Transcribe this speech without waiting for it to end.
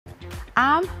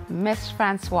I'm Mss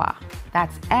Francois.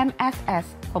 That's MSS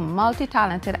for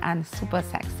multi-talented and super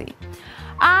sexy.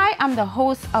 I am the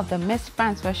host of the Mss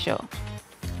Francois Show,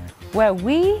 where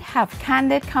we have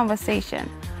candid conversation,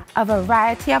 a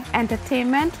variety of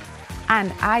entertainment,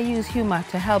 and I use humor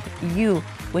to help you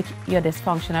with your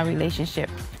dysfunctional relationship.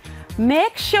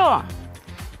 Make sure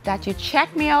that you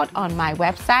check me out on my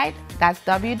website. That's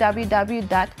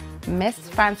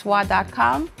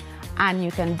www.mssfrancois.com, and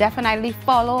you can definitely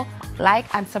follow,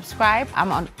 like, and subscribe.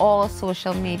 I'm on all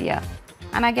social media.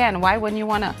 And again, why wouldn't you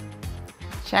want to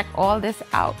check all this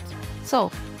out? So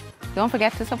don't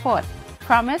forget to support.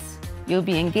 Promise you'll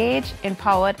be engaged,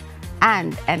 empowered,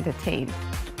 and entertained.